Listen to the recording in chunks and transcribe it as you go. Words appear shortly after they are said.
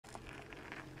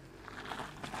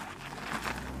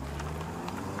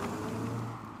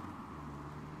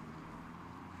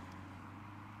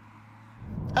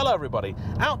Hello everybody,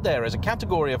 out there is a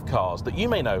category of cars that you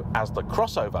may know as the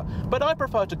crossover, but I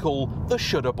prefer to call the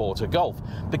shoulda bought a Golf,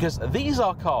 because these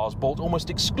are cars bought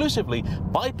almost exclusively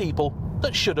by people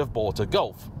that should have bought a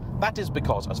Golf. That is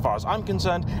because, as far as I'm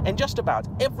concerned, in just about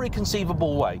every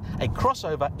conceivable way, a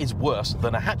crossover is worse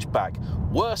than a hatchback.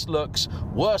 Worse looks,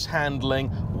 worse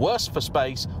handling, worse for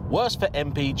space, worse for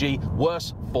MPG,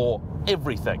 worse for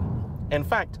everything. In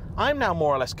fact, I'm now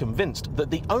more or less convinced that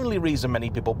the only reason many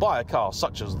people buy a car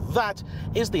such as that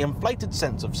is the inflated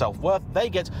sense of self-worth they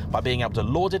get by being able to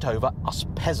lord it over us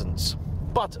peasants.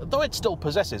 But though it still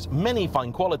possesses many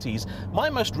fine qualities, my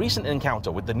most recent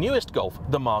encounter with the newest Golf,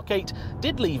 the Mark 8,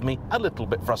 did leave me a little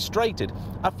bit frustrated.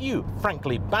 A few,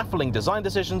 frankly baffling design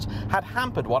decisions had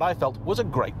hampered what I felt was a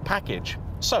great package.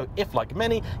 So if, like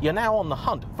many, you're now on the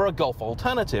hunt for a Golf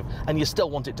alternative and you still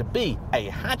want it to be a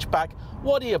hatchback,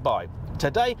 what do you buy?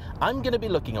 Today, I'm going to be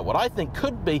looking at what I think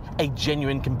could be a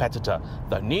genuine competitor,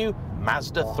 the new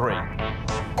Mazda 3.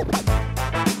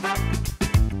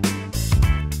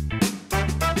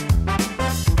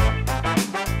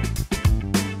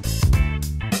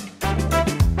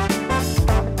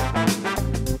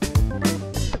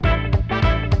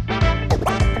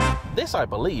 This, I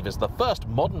believe, is the first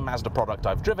modern Mazda product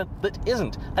I've driven that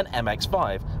isn't an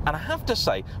MX-5, and I have to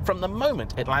say, from the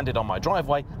moment it landed on my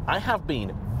driveway, I have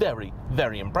been very,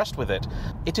 very impressed with it.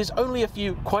 It is only a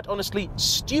few, quite honestly,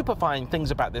 stupefying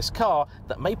things about this car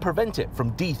that may prevent it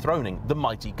from dethroning the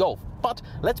mighty Golf. But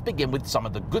let's begin with some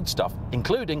of the good stuff,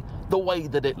 including the way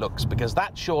that it looks, because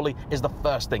that surely is the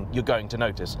first thing you're going to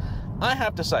notice. I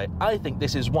have to say, I think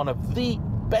this is one of the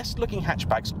best looking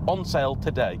hatchbacks on sale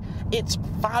today. It's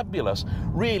fabulous,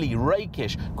 really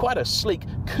rakish, quite a sleek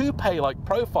coupe-like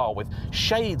profile with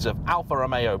shades of Alfa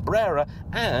Romeo Brera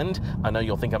and, I know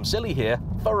you'll think I'm silly here,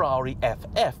 Ferrari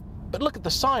FF. But look at the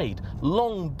side,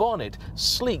 long bonnet,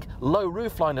 sleek, low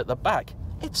roofline at the back.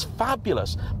 It's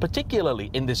fabulous, particularly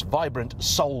in this vibrant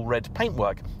soul red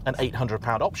paintwork, an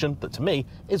 £800 option that to me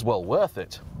is well worth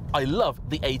it. I love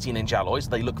the 18-inch alloys,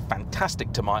 they look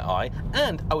fantastic to my eye,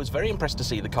 and I was very impressed to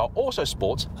see the car also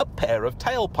sports a pair of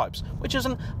tailpipes, which is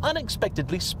an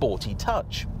unexpectedly sporty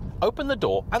touch. Open the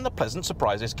door and the pleasant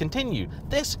surprises continue.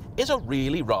 This is a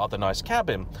really rather nice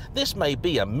cabin. This may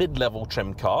be a mid-level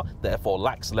trim car, therefore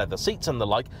lacks leather seats and the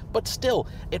like, but still,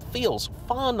 it feels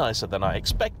far nicer than I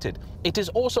expected. It is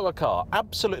also a car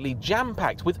absolutely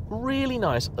jam-packed with really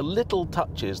nice little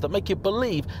touches that make you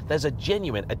believe there's a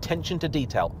genuine attention to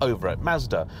detail over at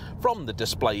Mazda. From the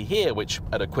display here, which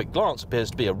at a quick glance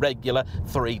appears to be a regular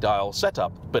 3-dial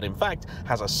setup, but in fact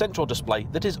has a central display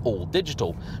that is all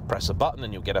digital. Press a button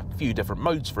and you'll get a few different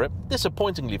modes for it.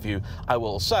 Disappointingly few, I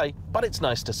will say, but it's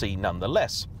nice to see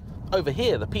nonetheless. Over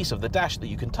here, the piece of the dash that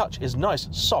you can touch is nice,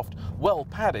 soft, well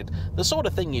padded, the sort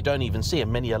of thing you don't even see in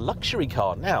many a luxury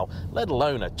car now, let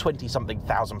alone a 20-something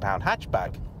 £1,000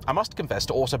 hatchback. I must confess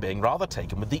to also being rather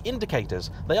taken with the indicators.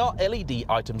 They are LED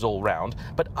items all round,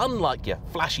 but unlike your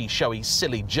flashy, showy,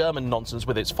 silly German nonsense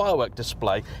with its firework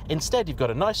display, instead you've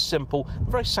got a nice, simple,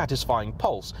 very satisfying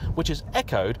pulse, which is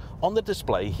echoed on the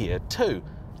display here too.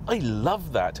 I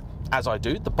love that. As I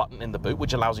do the button in the boot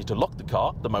which allows you to lock the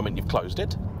car the moment you've closed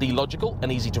it, the logical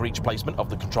and easy to reach placement of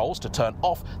the controls to turn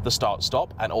off the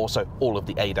start-stop and also all of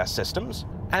the ADAS systems,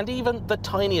 and even the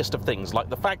tiniest of things like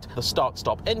the fact the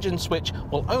start-stop engine switch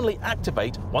will only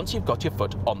activate once you've got your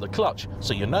foot on the clutch,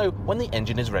 so you know when the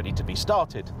engine is ready to be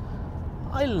started.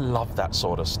 I love that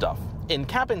sort of stuff.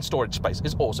 In-cabin storage space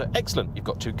is also excellent. You've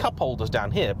got 2 cup holders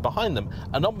down here, behind them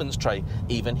an oddments tray,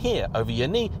 even here over your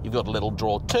knee you've got a little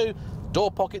drawer too.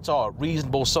 Door pockets are a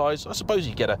reasonable size. I suppose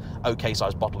you get a okay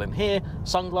sized bottle in here,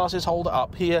 sunglasses holder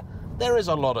up here. There is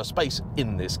a lot of space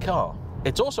in this car.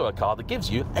 It's also a car that gives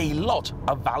you a lot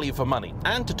of value for money,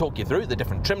 and to talk you through the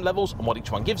different trim levels and what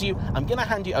each one gives you, I'm going to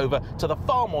hand you over to the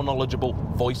far more knowledgeable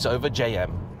voiceover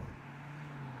JM.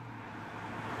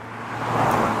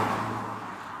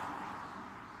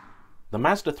 The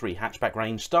Mazda 3 hatchback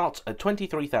range starts at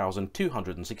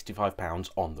 £23,265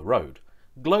 on the road.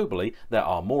 Globally, there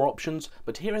are more options,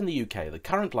 but here in the UK the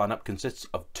current lineup consists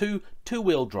of 2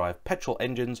 two-wheel drive petrol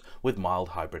engines with mild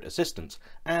hybrid assistance,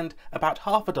 and about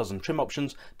half a dozen trim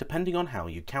options depending on how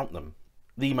you count them.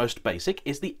 The most basic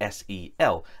is the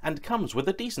SEL and comes with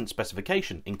a decent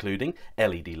specification including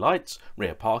LED lights,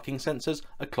 rear parking sensors,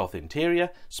 a cloth interior,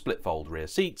 split-fold rear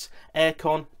seats,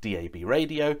 aircon, DAB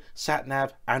radio,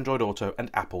 sat-nav, Android Auto and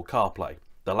Apple CarPlay.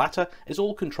 The latter is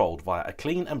all controlled via a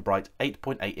clean and bright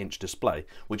 8.8-inch display,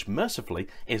 which mercifully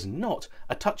is not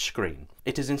a touchscreen.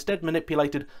 It is instead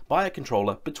manipulated by a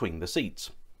controller between the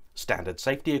seats. Standard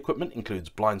safety equipment includes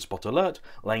blind spot alert,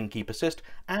 lane keep assist,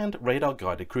 and radar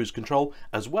guided cruise control,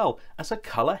 as well as a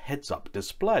colour heads-up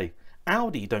display.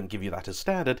 Audi don't give you that as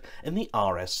standard in the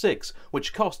RS6,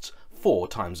 which costs 4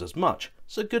 times as much,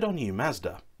 so good on you,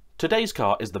 Mazda. Today's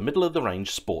car is the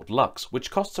middle-of-the-range Sport Luxe, which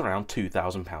costs around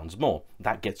 £2,000 more.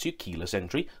 That gets you keyless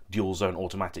entry, dual-zone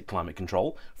automatic climate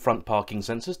control, front parking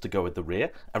sensors to go with the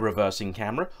rear, a reversing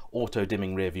camera,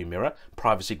 auto-dimming rearview mirror,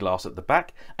 privacy glass at the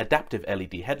back, adaptive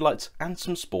LED headlights, and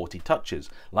some sporty touches,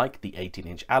 like the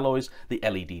 18-inch alloys, the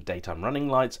LED daytime running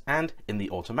lights, and, in the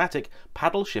automatic,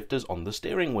 paddle shifters on the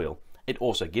steering wheel. It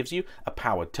also gives you a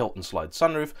powered tilt and slide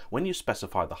sunroof when you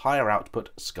specify the higher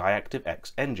output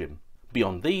SkyActiv-X engine.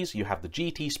 Beyond these, you have the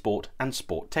GT Sport and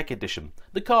Sport Tech Edition.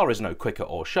 The car is no quicker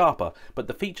or sharper, but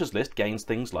the features list gains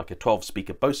things like a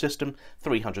 12-speaker Bose system,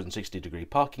 360-degree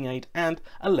parking aid, and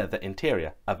a leather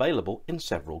interior, available in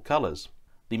several colours.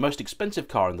 The most expensive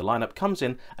car in the lineup comes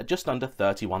in at just under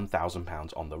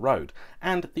 £31,000 on the road,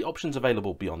 and the options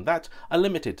available beyond that are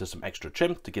limited to some extra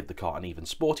trim to give the car an even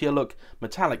sportier look,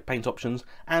 metallic paint options,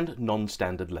 and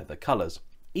non-standard leather colours.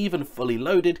 Even fully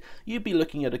loaded, you'd be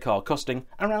looking at a car costing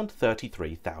around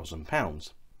 £33,000.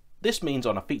 This means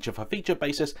on a feature-for-feature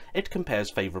basis, it compares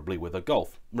favourably with a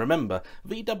Golf. Remember,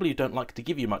 VW don't like to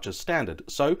give you much as standard,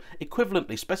 so,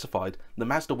 equivalently specified, the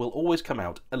Mazda will always come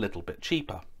out a little bit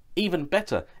cheaper. Even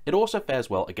better, it also fares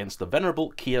well against the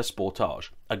venerable Kia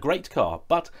Sportage, a great car,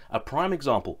 but a prime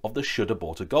example of the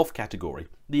should-have-bought a Golf category.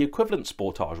 The equivalent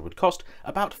Sportage would cost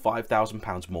about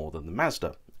 £5,000 more than the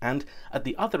Mazda. And at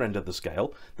the other end of the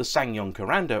scale, the SsangYong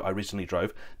Corando I recently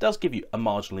drove does give you a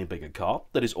marginally bigger car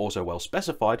that is also well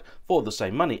specified for the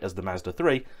same money as the Mazda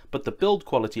 3, but the build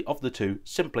quality of the two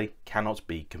simply cannot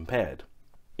be compared.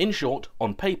 In short,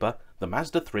 on paper, the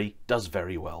Mazda 3 does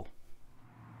very well.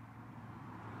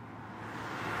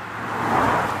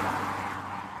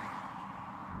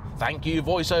 Thank you,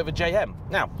 VoiceOver JM.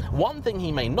 Now, one thing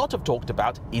he may not have talked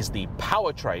about is the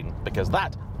powertrain, because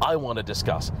that I want to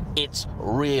discuss. It's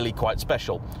really quite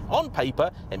special. On paper,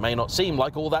 it may not seem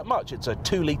like all that much. It's a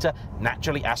 2-litre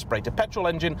naturally aspirated petrol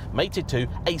engine mated to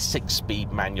a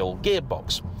 6-speed manual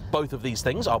gearbox. Both of these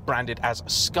things are branded as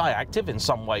SkyActiv in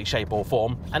some way, shape or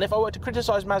form, and if I were to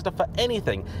criticise Mazda for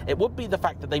anything, it would be the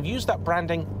fact that they've used that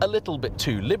branding a little bit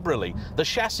too liberally. The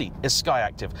chassis is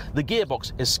SkyActiv, the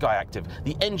gearbox is SkyActiv,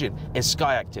 the engine is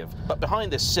SkyActiv, but behind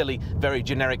this silly, very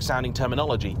generic sounding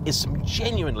terminology is some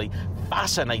genuinely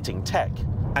fascinating tech.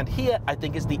 And here I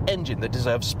think is the engine that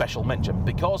deserves special mention,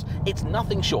 because it's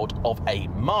nothing short of a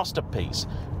masterpiece.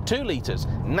 2 litres,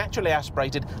 naturally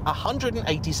aspirated,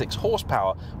 186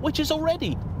 horsepower, which is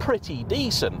already pretty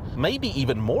decent. Maybe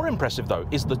even more impressive though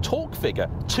is the torque figure,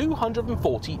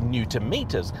 240 newton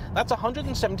meters. That's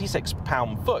 176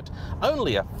 pound-foot,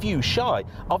 only a few shy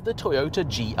of the Toyota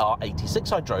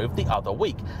GR86 I drove the other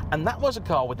week, and that was a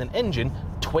car with an engine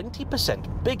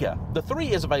 20% bigger. The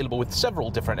 3 is available with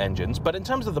several different engines, but in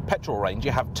terms of the petrol range,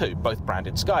 you have 2, both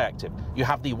branded SkyActiv. You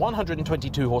have the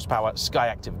 122 horsepower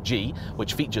SkyActiv-G,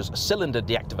 which features cylinder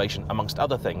deactivation amongst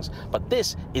other things, but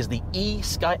this is the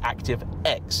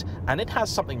e-SkyActiv-X, and it has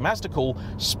something Mazda call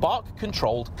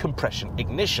spark-controlled compression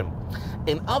ignition.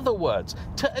 In other words,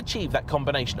 to achieve that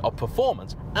combination of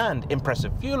performance and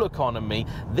impressive fuel economy,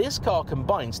 this car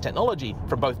combines technology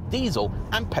from both diesel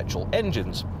and petrol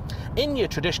engines. In your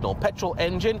traditional petrol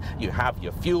engine, you have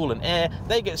your fuel and air,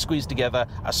 they get squeezed together,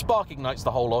 a spark ignites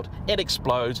the whole lot, it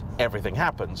explodes, everything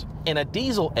happens. In a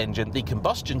diesel engine, the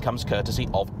combustion comes courtesy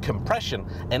of compression.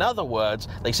 In other words,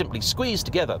 they simply squeeze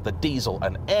together the diesel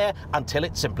and air until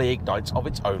it simply ignites of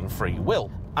its own free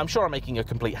will. I'm sure I'm making a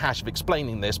complete hash of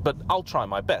explaining this, but I'll try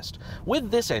my best. With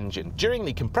this engine, during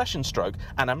the compression stroke,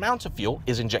 an amount of fuel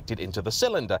is injected into the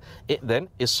cylinder. It then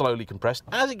is slowly compressed.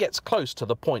 As it gets close to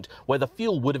the point where the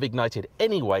fuel would have ignited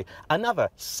anyway, another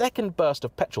second burst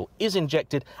of petrol is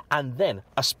injected, and then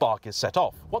a spark is set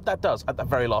off. What that does at the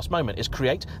very last moment is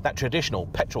create that traditional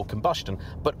petrol combustion,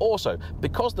 but also,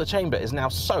 because the chamber is now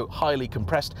so highly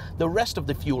compressed, the rest of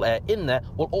the fuel air in there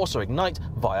will also ignite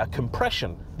via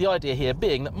compression. The idea here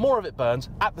being that more of it burns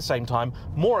at the same time,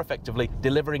 more effectively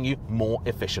delivering you more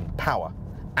efficient power.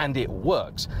 And it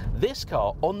works. This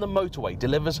car on the motorway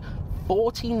delivers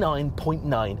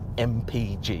 49.9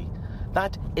 mpg.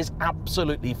 That is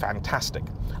absolutely fantastic.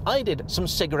 I did some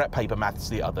cigarette paper maths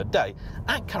the other day.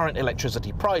 At current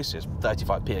electricity prices,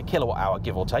 35p a kilowatt hour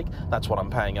give or take, that's what I'm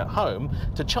paying at home,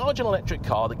 to charge an electric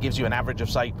car that gives you an average of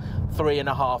say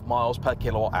 3.5 miles per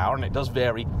kilowatt hour, and it does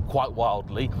vary quite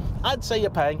wildly, I'd say you're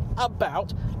paying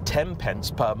about 10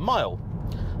 pence per mile.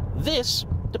 This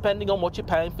depending on what you're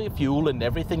paying for your fuel and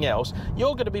everything else,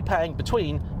 you're going to be paying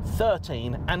between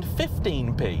 13 and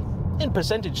 15p. In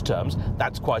percentage terms,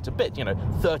 that's quite a bit,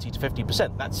 30 to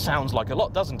 50%. That sounds like a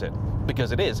lot, doesn't it?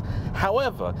 Because it is.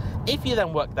 However, if you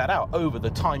then work that out over the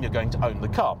time you're going to own the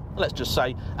car, let's just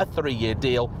say a 3-year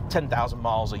deal, 10,000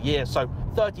 miles a year, so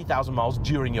 30,000 miles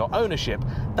during your ownership,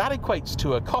 that equates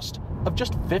to a cost of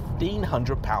just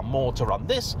 £1,500 more to run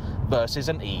this versus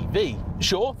an EV.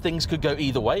 Sure, things could go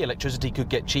either way. Electricity could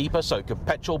get cheaper, so could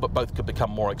petrol, but both could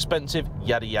become more expensive,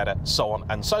 yada yada, so on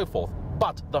and so forth.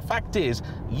 But the fact is,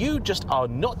 you just are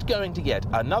not going to get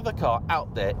another car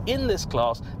out there in this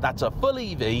class that's a full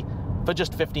EV for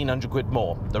just 1,500 quid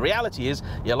more. The reality is,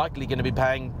 you're likely going to be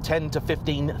paying 10 to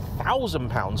 15,000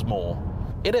 pounds more.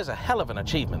 It is a hell of an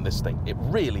achievement, this thing. It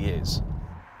really is.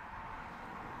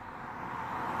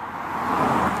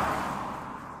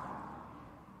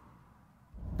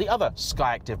 The other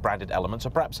SkyActiv branded elements are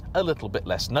perhaps a little bit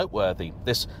less noteworthy.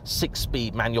 This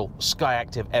 6-speed manual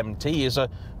SkyActiv MT is a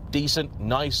decent,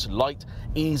 nice, light,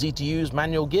 easy to use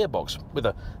manual gearbox with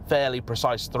a fairly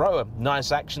precise throw, a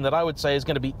nice action that I would say is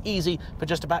going to be easy for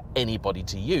just about anybody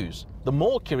to use. The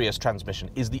more curious transmission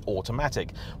is the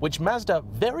automatic, which Mazda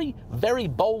very, very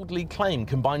boldly claim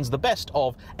combines the best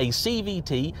of a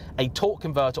CVT, a torque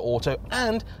converter auto,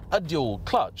 and a dual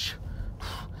clutch.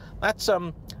 That's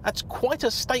quite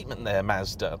a statement there,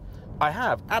 Mazda. I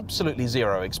have absolutely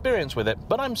zero experience with it,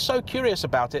 but I'm so curious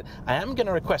about it, I am going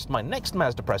to request my next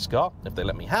Mazda press car, if they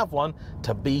let me have one,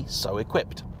 to be so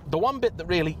equipped. The one bit that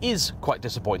really is quite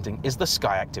disappointing is the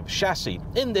SkyActiv chassis.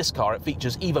 In this car it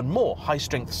features even more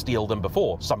high-strength steel than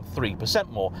before, some 3%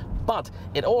 more, but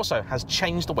it also has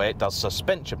changed the way it does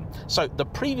suspension. So the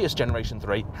previous Generation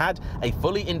 3 had a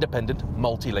fully independent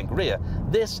multi-link rear,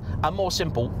 this a more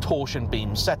simple torsion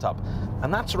beam setup,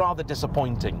 and that's rather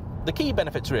disappointing. The key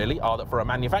benefits really are that for a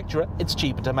manufacturer it's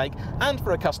cheaper to make, and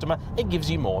for a customer it gives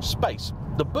you more space.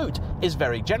 The boot is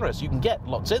very generous, you can get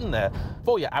lots in there.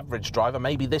 For your average driver,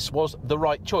 maybe this was the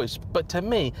right choice, but to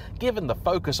me, given the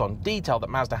focus on detail that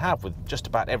Mazda have with just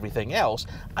about everything else,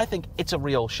 I think it's a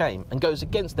real shame and goes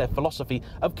against their philosophy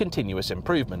of continuous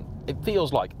improvement. It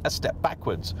feels like a step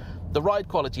backwards. The ride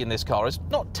quality in this car is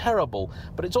not terrible,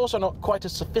 but it's also not quite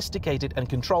as sophisticated and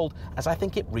controlled as I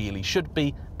think it really should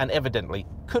be, and evidently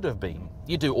could have been.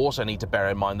 You do also need to bear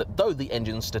in mind that though the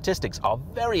engine statistics are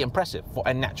very impressive for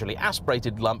a naturally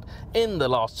aspirated lump, in the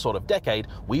last sort of decade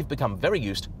we've become very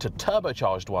used to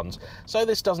turbocharged ones, so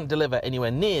this doesn't deliver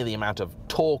anywhere near the amount of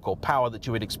torque or power that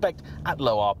you would expect at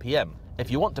low RPM. If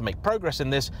you want to make progress in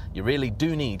this, you really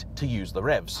do need to use the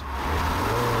revs.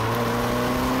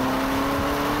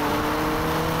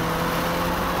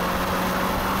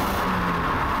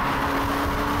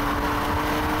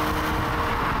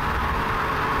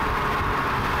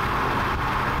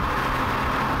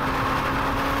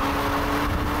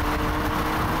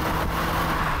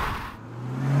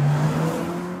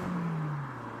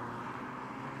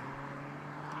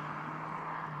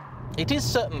 It is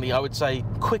certainly, I would say,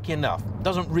 quick enough.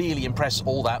 Doesn't really impress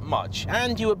all that much,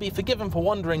 and you would be forgiven for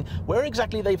wondering where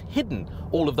exactly they've hidden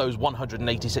all of those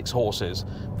 186 horses.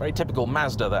 Very typical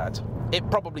Mazda, that. It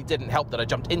probably didn't help that I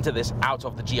jumped into this out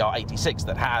of the GR86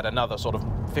 that had another sort of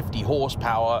 50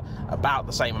 horsepower, about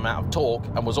the same amount of torque,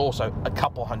 and was also a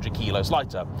couple hundred kilos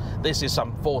lighter. This is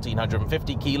some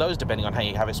 1,450 kilos, depending on how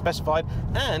you have it specified,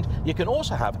 and you can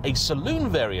also have a saloon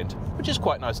variant, which is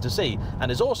quite nice to see,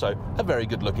 and is also a very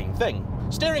good looking thing.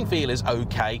 Steering feel is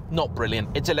okay, not brilliant.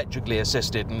 It's electrically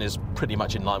assisted and is pretty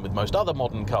much in line with most other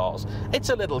modern cars. It's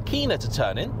a little keener to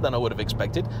turn in than I would have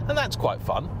expected, and that's quite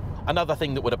fun. Another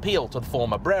thing that would appeal to the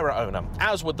former Brera owner,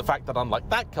 as would the fact that unlike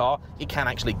that car, you can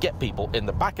actually get people in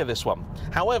the back of this one.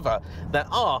 However, there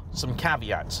are some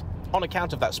caveats. On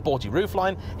account of that sporty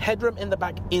roofline, headroom in the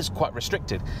back is quite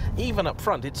restricted. Even up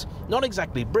front, it's not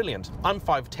exactly brilliant. I'm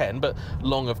 5'10", but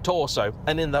long of torso,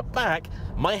 and in the back,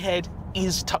 my head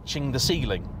is touching the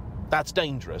ceiling. That's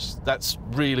dangerous. That's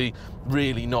really,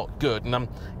 really not good, and I'm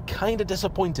kind of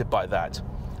disappointed by that.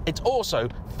 It's also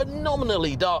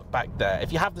phenomenally dark back there.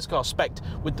 If you have this car spec'd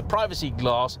with the privacy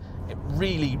glass, it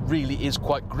really, really is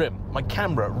quite grim. My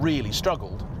camera really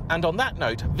struggled. And on that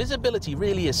note, visibility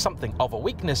really is something of a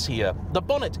weakness here. The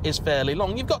bonnet is fairly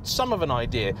long. You've got some of an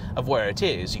idea of where it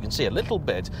is. You can see a little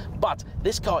bit, but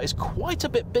this car is quite a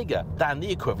bit bigger than the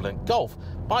equivalent Golf,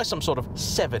 by some sort of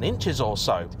 7 inches or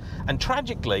so. And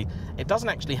tragically, it doesn't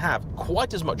actually have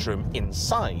quite as much room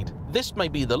inside. This may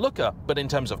be the looker, but in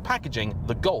terms of packaging,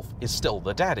 the Golf is still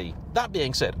the daddy. That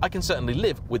being said, I can certainly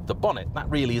live with the bonnet. That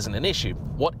really isn't an issue.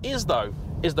 What is, though,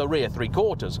 is the rear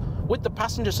 3/4, with the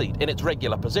passenger seat in its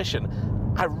regular position,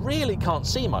 I really can't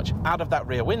see much out of that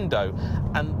rear window,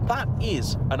 and that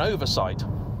is an oversight.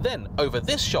 Then over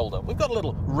this shoulder, we've got a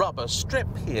little rubber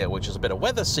strip here, which is a bit of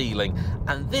weather sealing,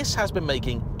 and this has been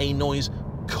making a noise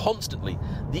constantly.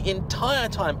 The entire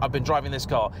time I've been driving this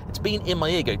car, it's been in my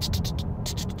ear going.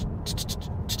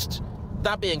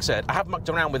 That being said, I have mucked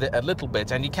around with it a little bit,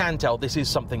 and you can tell this is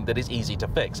something that is easy to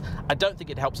fix. I don't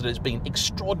think it helps that it's been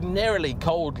extraordinarily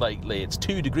cold lately. It's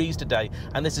 2 degrees today,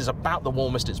 and this is about the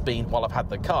warmest it's been while I've had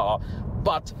the car,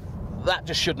 but that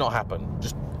just should not happen.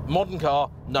 Just modern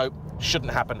car, no,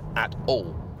 shouldn't happen at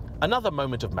all. Another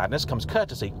moment of madness comes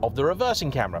courtesy of the reversing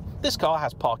camera. This car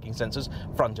has parking sensors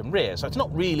front and rear, so it's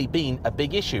not really been a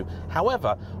big issue.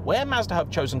 However, where Mazda have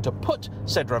chosen to put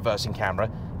said reversing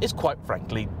camera is quite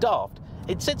frankly daft.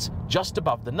 It sits just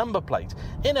above the number plate,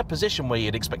 in a position where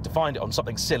you'd expect to find it on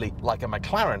something silly like a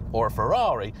McLaren or a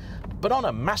Ferrari, but on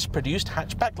a mass-produced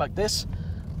hatchback like this,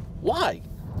 why?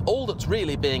 All that's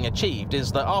really being achieved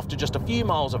is that after just a few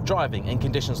miles of driving in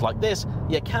conditions like this,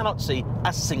 you cannot see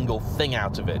a single thing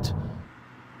out of it.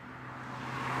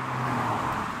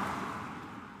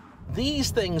 These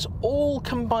things all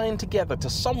combine together to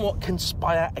somewhat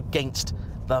conspire against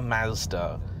the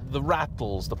Mazda. The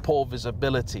rattles, the poor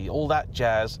visibility, all that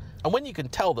jazz. And when you can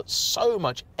tell that so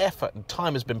much effort and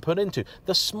time has been put into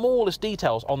the smallest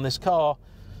details on this car,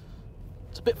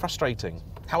 it's a bit frustrating.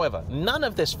 However, none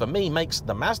of this for me makes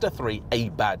the Mazda 3 a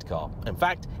bad car. In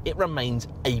fact, it remains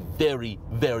a very,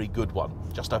 very good one.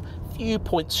 Just a few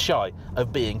points shy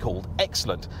of being called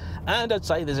excellent. And I'd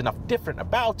say there's enough different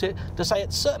about it to say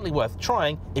it's certainly worth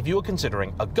trying if you were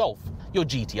considering a Golf. Your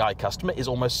GTI customer is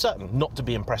almost certain not to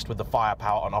be impressed with the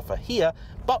firepower on offer here,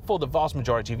 but for the vast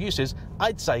majority of uses,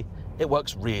 I'd say it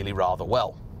works really rather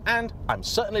well. And I'm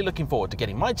certainly looking forward to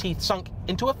getting my teeth sunk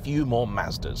into a few more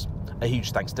Mazdas. A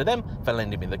huge thanks to them for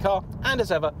lending me the car, and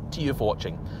as ever, to you for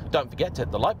watching. Don't forget to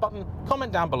hit the like button,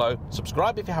 comment down below,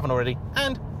 subscribe if you haven't already,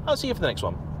 and I'll see you for the next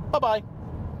one. Bye bye.